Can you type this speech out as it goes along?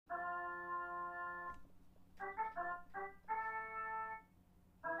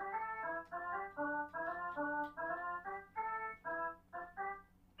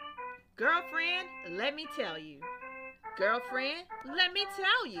Girlfriend, let me tell you. Girlfriend, let me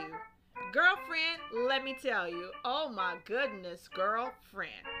tell you. Girlfriend, let me tell you. Oh my goodness,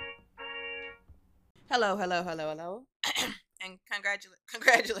 girlfriend. Hello, hello, hello, hello. And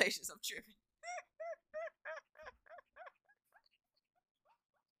congratulations, I'm tripping.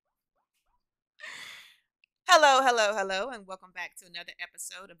 Hello, hello, hello, and welcome back to another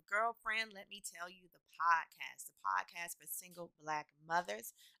episode of Girlfriend Let Me Tell You the podcast for single black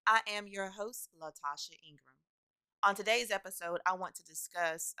mothers. I am your host, Latasha Ingram. On today's episode, I want to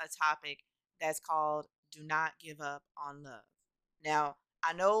discuss a topic that's called Do Not Give Up on Love. Now,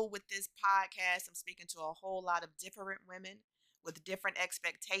 I know with this podcast, I'm speaking to a whole lot of different women with different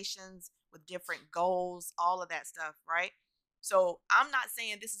expectations, with different goals, all of that stuff, right? So I'm not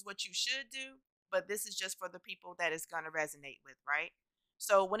saying this is what you should do, but this is just for the people that it's going to resonate with, right?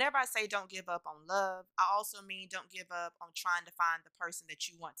 So whenever I say don't give up on love, I also mean don't give up on trying to find the person that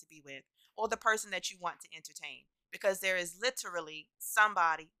you want to be with or the person that you want to entertain because there is literally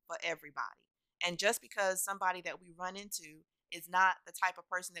somebody for everybody. And just because somebody that we run into is not the type of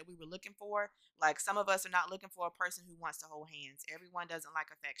person that we were looking for, like some of us are not looking for a person who wants to hold hands. Everyone doesn't like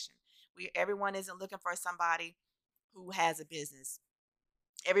affection. Everyone isn't looking for somebody who has a business.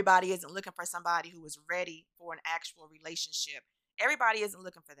 Everybody isn't looking for somebody who is ready for an actual relationship. Everybody isn't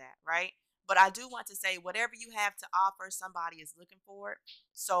looking for that, right? But I do want to say whatever you have to offer, somebody is looking for it.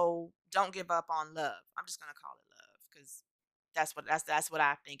 So don't give up on love. I'm just gonna call it love because that's what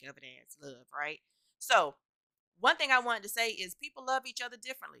I think of it as love, right? So one thing I wanted to say is people love each other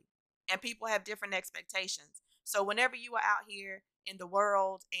differently and people have different expectations. So whenever you are out here in the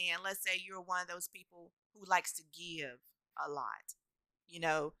world and let's say you're one of those people who likes to give a lot,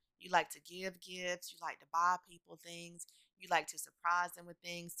 you like to give gifts, you like to buy people things, you like to surprise them with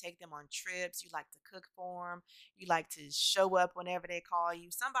things, take them on trips, you like to cook for them, you like to show up whenever they call you.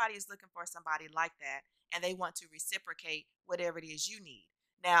 Somebody is looking for somebody like that and they want to reciprocate whatever it is you need.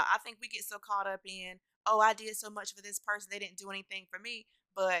 Now, I think we get so caught up in, oh, I did so much for this person, they didn't do anything for me.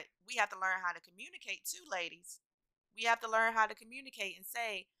 But we have to learn how to communicate too, ladies. We have to learn how to communicate and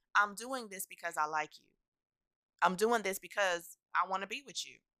say, I'm doing this because I like you. I'm doing this because I want to be with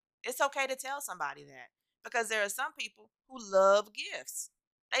you. It's okay to tell somebody that because there are some people who love gifts.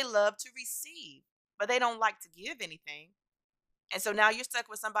 They love to receive, but they don't like to give anything. And so now you're stuck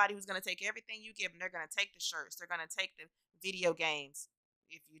with somebody who's going to take everything you give them. They're going to take the shirts. They're going to take the video games.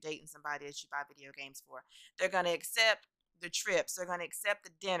 If you're dating somebody that you buy video games for, they're going to accept the trips. They're going to accept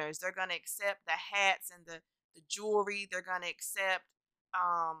the dinners. They're going to accept the hats and the jewelry. They're going to accept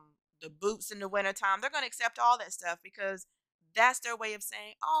the boots in the wintertime. They're going to accept all that stuff because that's their way of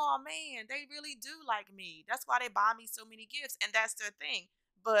saying, oh man, they really do like me. That's why they buy me so many gifts. And that's their thing.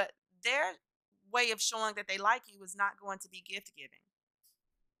 But their way of showing that they like you is not going to be gift giving.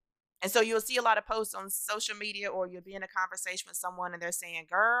 And so you'll see a lot of posts on social media or you'll be in a conversation with someone and they're saying,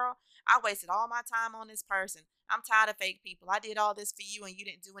 girl, I wasted all my time on this person. I'm tired of fake people. I did all this for you and you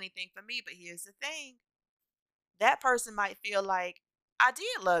didn't do anything for me. But here's the thing, that person might feel like, I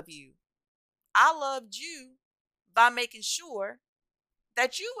did love you. I loved you by making sure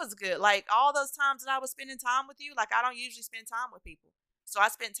that you was good. Like all those times that I was spending time with you, like I don't usually spend time with people. So I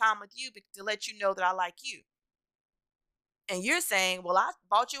spent time with you to let you know that I like you. And you're saying, well, I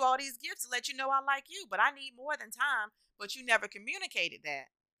bought you all these gifts to let you know I like you, but I need more than time. But you never communicated that.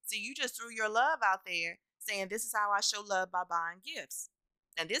 So you just threw your love out there saying, this is how I show love by buying gifts.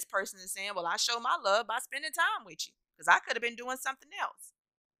 And this person is saying, well, I show my love by spending time with you because I could have been doing something else.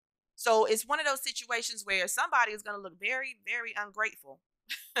 So it's one of those situations where somebody is going to look very, very ungrateful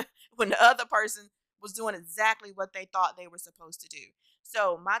when the other person was doing exactly what they thought they were supposed to do.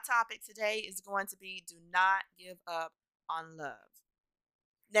 So my topic today is going to be do not give up on love.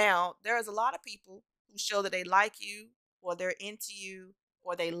 Now, there's a lot of people who show that they like you or they're into you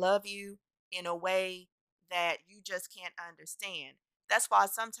or they love you in a way that you just can't understand. That's why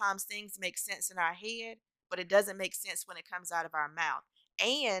sometimes things make sense in our head, but it doesn't make sense when it comes out of our mouth.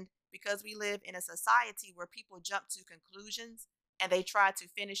 And because we live in a society where people jump to conclusions and they try to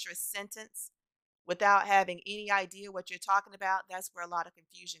finish your sentence without having any idea what you're talking about, that's where a lot of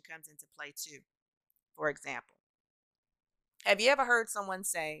confusion comes into play too. For example, have you ever heard someone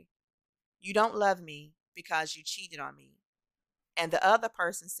say, you don't love me because you cheated on me? And the other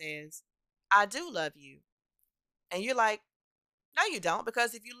person says, I do love you. And you're like, no, you don't,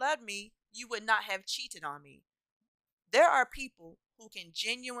 because if you loved me, you would not have cheated on me. There are people who can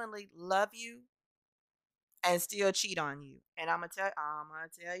genuinely love you and still cheat on you. And I'm gonna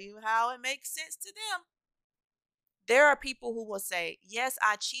tell you how it makes sense to them. There are people who will say, yes,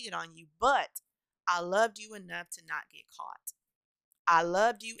 I cheated on you, but I loved you enough to not get caught. I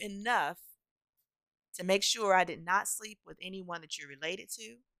loved you enough to make sure I did not sleep with anyone that you're related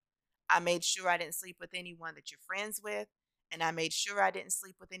to. I made sure I didn't sleep with anyone that you're friends with, and I made sure I didn't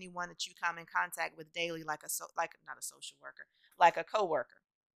sleep with anyone that you come in contact with daily, like not a social worker, like a coworker.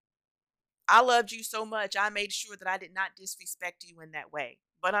 I loved you so much, I made sure that I did not disrespect you in that way.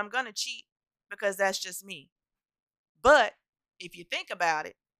 But I'm gonna cheat because that's just me. But if you think about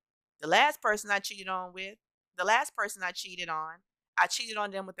it, the last person I cheated on with, the last person I cheated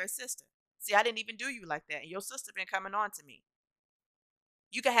on them with their sister. See, I didn't even do you like that, and your sister been coming on to me.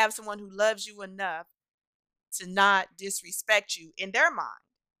 You can have someone who loves you enough to not disrespect you in their mind,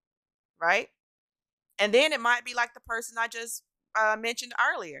 right? And then it might be like the person I just mentioned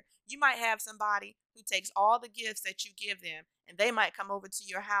earlier. You might have somebody who takes all the gifts that you give them, and they might come over to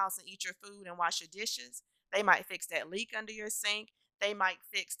your house and eat your food and wash your dishes. They might fix that leak under your sink. They might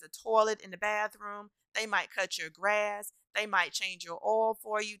fix the toilet in the bathroom. They might cut your grass. They might change your oil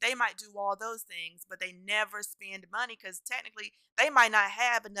for you. They might do all those things, but they never spend money because technically they might not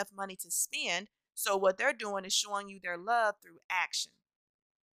have enough money to spend. So what they're doing is showing you their love through action.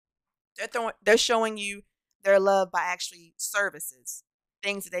 They're showing you their love by actually services,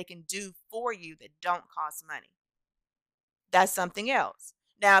 things that they can do for you that don't cost money. That's something else.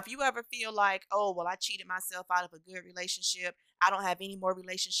 Now, if you ever feel like, oh, well, I cheated myself out of a good relationship, I don't have any more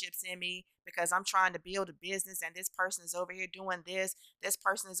relationships in me because I'm trying to build a business and this person is over here doing this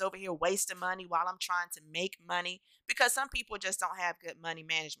person is over here wasting money while I'm trying to make money, because some people just don't have good money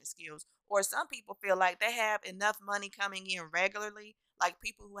management skills, or some people feel like they have enough money coming in regularly, like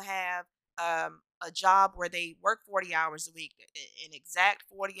people who have a job where they work 40 hours a week, an exact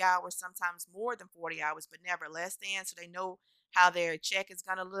 40 hours, sometimes more than 40 hours, but never less than, so they know how their check is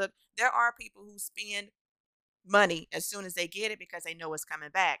going to look. There are people who spend money as soon as they get it because they know it's coming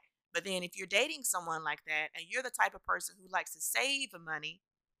back. But then if you're dating someone like that and you're the type of person who likes to save money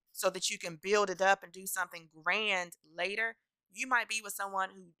so that you can build it up and do something grand later, you might be with someone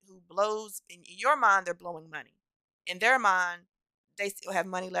who blows, in your mind they're blowing money. In their mind, they still have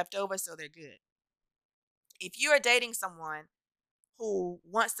money left over, so they're good. If you are dating someone who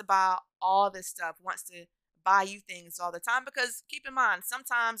wants to buy all this stuff, wants to buy you things all the time, because keep in mind,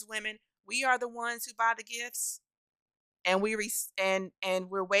 sometimes women, we are the ones who buy the gifts, and and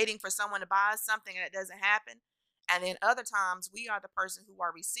we're waiting for someone to buy us something and it doesn't happen. And then other times we are the person who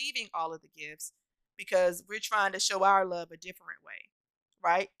are receiving all of the gifts because we're trying to show our love a different way,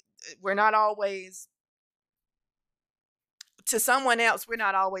 right? We're not always, to someone else, we're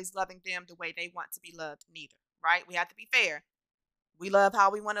not always loving them the way they want to be loved neither, right? We have to be fair. We love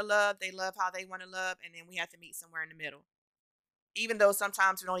how we want to love, they love how they want to love, and then we have to meet somewhere in the middle. Even though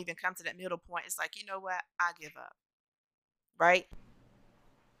sometimes we don't even come to that middle point, it's like, you know what? I give up, right?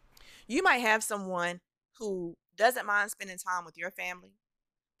 You might have someone who doesn't mind spending time with your family.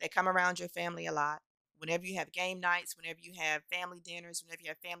 They come around your family a lot. Whenever you have game nights, whenever you have family dinners, whenever you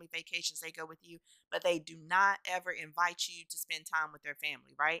have family vacations, they go with you, but they do not ever invite you to spend time with their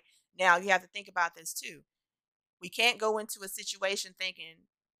family, right? Now, you have to think about this too. We can't go into a situation thinking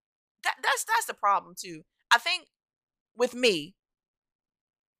that's the problem too. I think with me,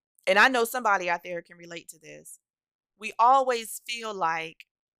 and I know somebody out there can relate to this, we always feel like,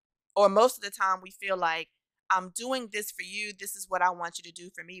 or most of the time we feel like, I'm doing this for you, this is what I want you to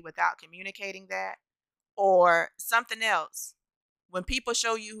do for me, without communicating that. Or something else, when people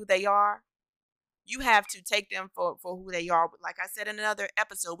show you who they are, you have to take them for who they are. Like I said in another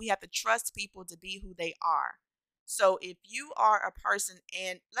episode, we have to trust people to be who they are. So if you are a person,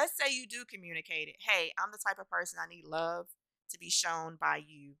 and let's say you do communicate it, hey, I'm the type of person I need love to be shown by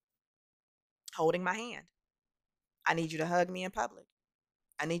you holding my hand. I need you to hug me in public.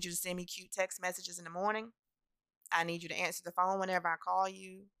 I need you to send me cute text messages in the morning. I need you to answer the phone whenever I call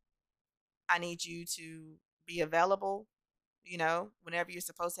you. I need you to be available, whenever you're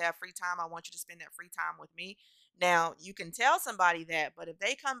supposed to have free time. I want you to spend that free time with me. Now, you can tell somebody that, but if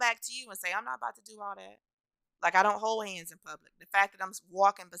they come back to you and say, I'm not about to do all that, like I don't hold hands in public. The fact that I'm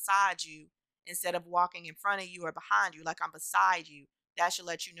walking beside you instead of walking in front of you or behind you, like I'm beside you, that should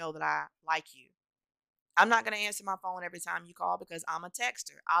let you know that I like you. I'm not going to answer my phone every time you call because I'm a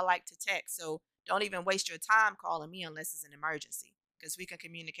texter. I like to text. So don't even waste your time calling me unless it's an emergency, because we can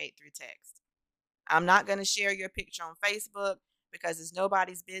communicate through text. I'm not going to share your picture on Facebook because it's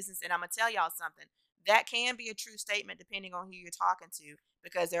nobody's business. And I'm going to tell y'all something. That can be a true statement depending on who you're talking to,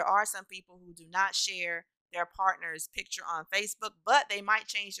 because there are some people who do not share their partner's picture on Facebook, but they might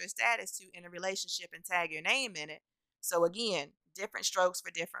change their status to in a relationship and tag your name in it. So again, different strokes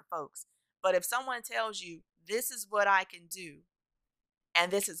for different folks. But if someone tells you, this is what I can do,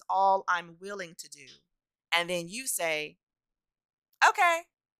 and this is all I'm willing to do, and then you say, Okay.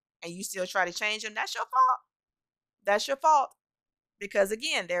 And you still try to change them, that's your fault. That's your fault. Because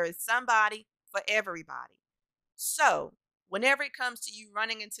again, there is somebody for everybody. So, whenever it comes to you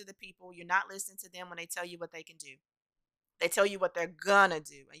running into the people, you're not listening to them when they tell you what they can do. They tell you what they're gonna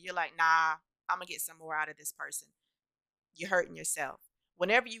do. And you're like, nah, I'm gonna get some more out of this person. You're hurting yourself.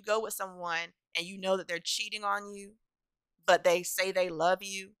 Whenever you go with someone and you know that they're cheating on you, but they say they love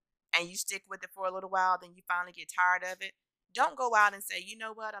you and you stick with it for a little while, then you finally get tired of it. Don't go out and say, you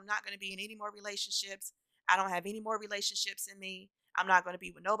know what, I'm not going to be in any more relationships. I don't have any more relationships in me. I'm not going to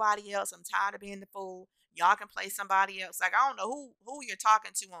be with nobody else. I'm tired of being the fool. Y'all can play somebody else. Like, I don't know who you're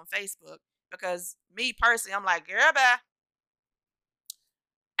talking to on Facebook, because me personally, I'm like, girl, bye.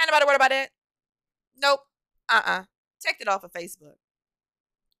 Anybody worried about that? Nope. Take it off of Facebook.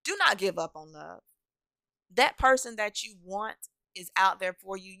 Do not give up on love. That person that you want is out there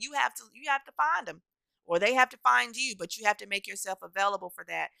for you. You have to find them, or they have to find you, but you have to make yourself available for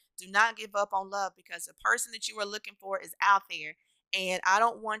that. Do not give up on love, because the person that you are looking for is out there. And I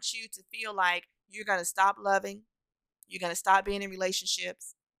don't want you to feel like you're going to stop loving, you're going to stop being in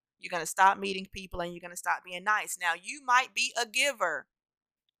relationships, you're going to stop meeting people, and you're going to stop being nice. Now, you might be a giver.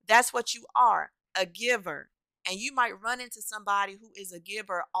 That's what you are, a giver. And you might run into somebody who is a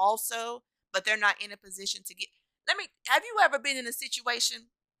giver also, but they're not in a position to get. Have you ever been in a situation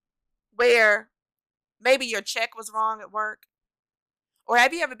where maybe your check was wrong at work? Or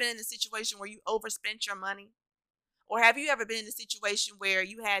have you ever been in a situation where you overspent your money? Or have you ever been in a situation where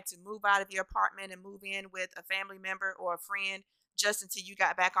you had to move out of your apartment and move in with a family member or a friend just until you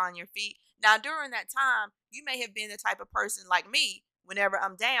got back on your feet? Now, during that time, you may have been the type of person like me. Whenever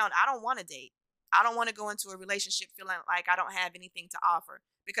I'm down, I don't want to date. I don't want to go into a relationship feeling like I don't have anything to offer,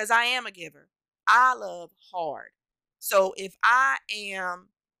 because I am a giver. I love hard. So if I am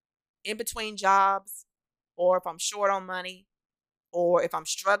in between jobs, or if I'm short on money, or if I'm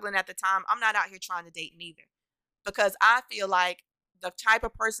struggling at the time, I'm not out here trying to date neither, because I feel like the type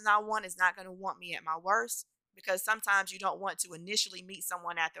of person I want is not going to want me at my worst. Because sometimes you don't want to initially meet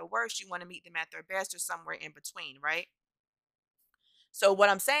someone at their worst, you want to meet them at their best or somewhere in between, right? So, what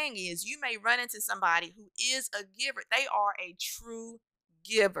I'm saying is, you may run into somebody who is a giver. They are a true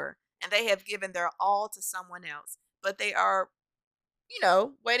giver and they have given their all to someone else, but they are,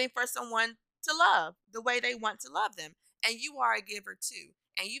 waiting for someone to love the way they want to love them. And you are a giver too.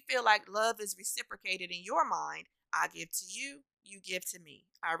 And you feel like love is reciprocated in your mind. I give to you, you give to me.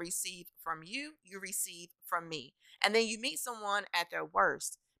 I receive from you, you receive from me. And then you meet someone at their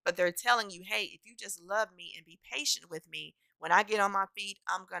worst, but they're telling you, "Hey, if you just love me and be patient with me, when I get on my feet,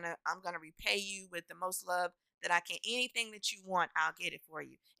 I'm going to repay you with the most love that I can. Anything that you want, I'll get it for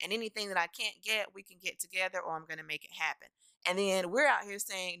you. And anything that I can't get, we can get together, or I'm going to make it happen." And then we're out here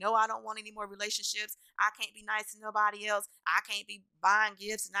saying, no, I don't want any more relationships. I can't be nice to nobody else. I can't be buying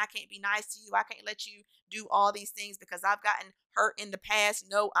gifts, and I can't be nice to you. I can't let you do all these things because I've gotten hurt in the past.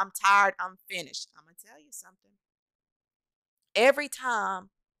 No, I'm tired. I'm finished. I'm going to tell you something. Every time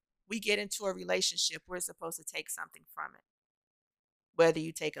we get into a relationship, we're supposed to take something from it. Whether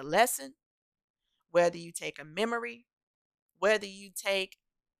you take a lesson, whether you take a memory, whether you take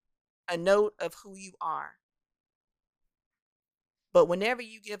a note of who you are. But whenever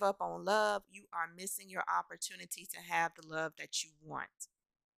you give up on love, you are missing your opportunity to have the love that you want.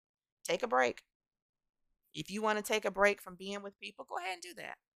 Take a break. If you want to take a break from being with people, go ahead and do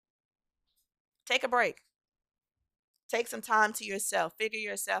that. Take a break. Take some time to yourself. Figure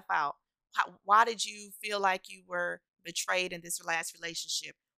yourself out. Why did you feel like you were betrayed in this last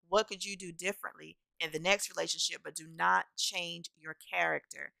relationship? What could you do differently in the next relationship? But do not change your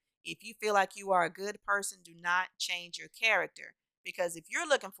character. If you feel like you are a good person, do not change your character. Because if you're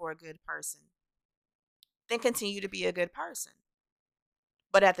looking for a good person, then continue to be a good person.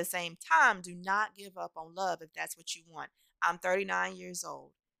 But at the same time, do not give up on love if that's what you want. I'm 39 years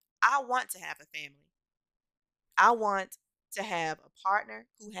old. I want to have a family. I want to have a partner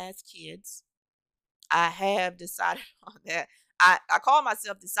who has kids. I have decided on that. I called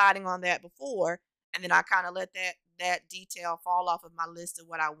myself deciding on that before, and then I kind of let that detail fall off of my list of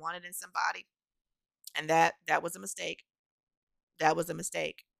what I wanted in somebody, and that was a mistake. That was a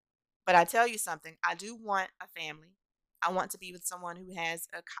mistake. But I tell you something, I do want a family. I want to be with someone who has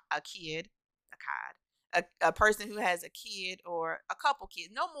a kid, a person who has a kid or a couple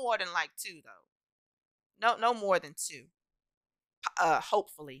kids, no more than like two though. No more than two.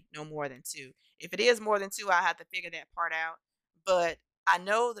 Hopefully no more than two. If it is more than two, I have to figure that part out. But I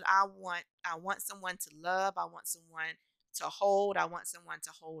know that I want someone to love. I want someone to hold. I want someone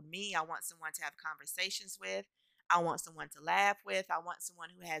to hold me. I want someone to have conversations with. I want someone to laugh with. I want someone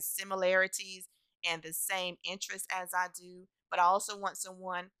who has similarities and the same interests as I do, but I also want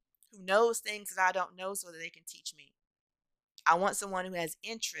someone who knows things that I don't know so that they can teach me. I want someone who has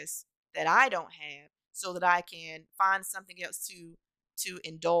interests that I don't have so that I can find something else to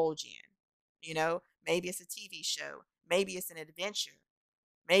indulge in. Maybe it's a TV show, maybe it's an adventure,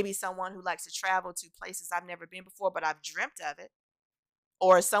 maybe someone who likes to travel to places I've never been before but I've dreamt of it,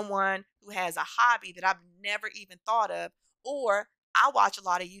 or someone who has a hobby that I've never even thought of, or I watch a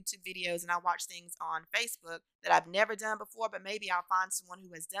lot of YouTube videos and I watch things on Facebook that I've never done before, but maybe I'll find someone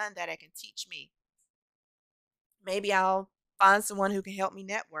who has done that can teach me. Maybe I'll find someone who can help me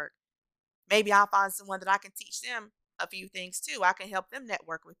network. Maybe I'll find someone that I can teach them a few things too. I can help them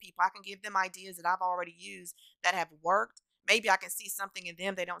network with people. I can give them ideas that I've already used that have worked. Maybe I can see something in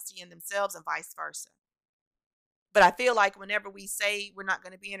them they don't see in themselves, and vice versa. But I feel like whenever we say we're not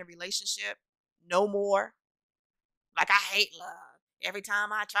going to be in a relationship no more, like I hate love. Every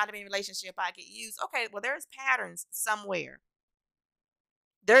time I try to be in a relationship, I get used. Okay, well, there's patterns somewhere.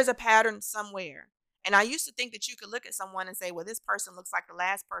 There's a pattern somewhere. And I used to think that you could look at someone and say, well, this person looks like the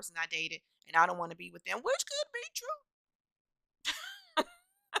last person I dated and I don't want to be with them, which could be true.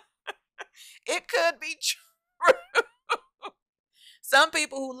 It could be true. Some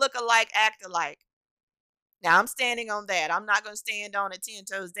people who look alike act alike. Now, I'm standing on that. I'm not going to stand on it 10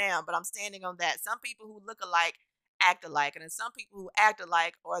 toes down, but I'm standing on that. Some people who look alike act alike. And then some people who act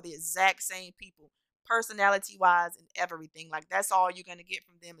alike are the exact same people, personality wise and everything. Like, that's all you're going to get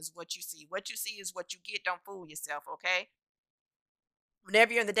from them is what you see. What you see is what you get. Don't fool yourself, okay?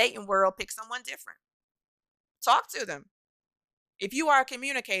 Whenever you're in the dating world, pick someone different. Talk to them. If you are a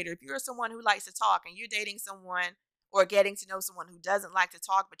communicator, if you're someone who likes to talk and you're dating someone or getting to know someone who doesn't like to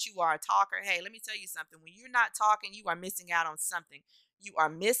talk, but you are a talker, hey, let me tell you something. When you're not talking, you are missing out on something. You are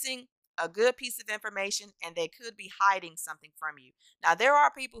missing a good piece of information, and they could be hiding something from you. Now, there are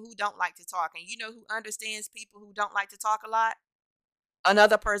people who don't like to talk, and you know who understands people who don't like to talk a lot?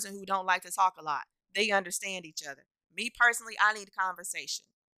 Another person who don't like to talk a lot. They understand each other. Me personally, I need conversation.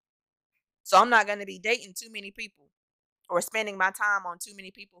 So I'm not going to be dating too many people or spending my time on too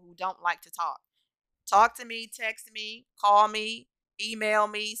many people who don't like to talk. Talk to me, text me, call me, email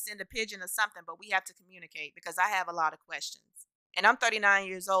me, send a pigeon or something, but we have to communicate because I have a lot of questions. And I'm 39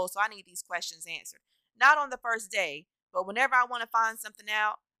 years old, so I need these questions answered. Not on the first day, but whenever I want to find something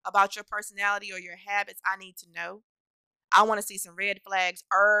out about your personality or your habits, I need to know. I want to see some red flags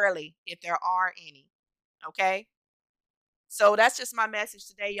early if there are any. Okay? So that's just my message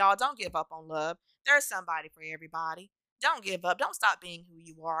today, y'all. Don't give up on love. There's somebody for everybody. Don't give up. Don't stop being who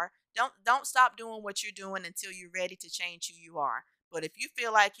you are. Don't stop doing what you're doing until you're ready to change who you are. But if you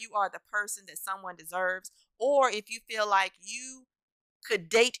feel like you are the person that someone deserves, or if you feel like you could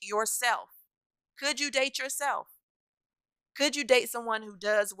date yourself, could you date yourself? Could you date someone who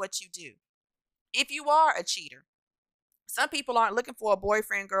does what you do? If you are a cheater, some people aren't looking for a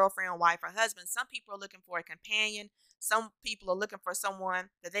boyfriend, girlfriend, wife, or husband. Some people are looking for a companion. Some people are looking for someone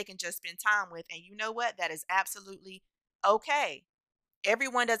that they can just spend time with. And you know what? That is absolutely okay.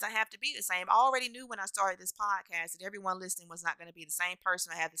 Everyone doesn't have to be the same. I already knew when I started this podcast that everyone listening was not going to be the same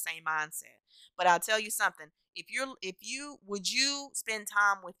person or have the same mindset. But I'll tell you something. Would you spend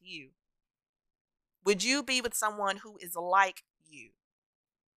time with you? Would you be with someone who is like you?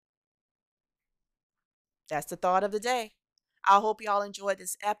 That's the thought of the day. I hope y'all enjoyed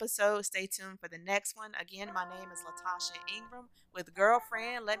this episode. Stay tuned for the next one. Again, my name is Latasha Ingram with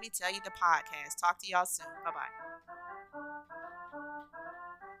Girlfriend. Let me tell you the podcast. Talk to y'all soon. Bye bye.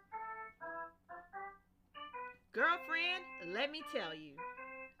 Girlfriend, let me tell you.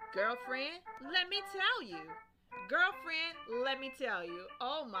 Girlfriend, let me tell you. Girlfriend, let me tell you.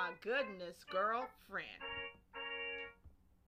 Oh my goodness, girlfriend.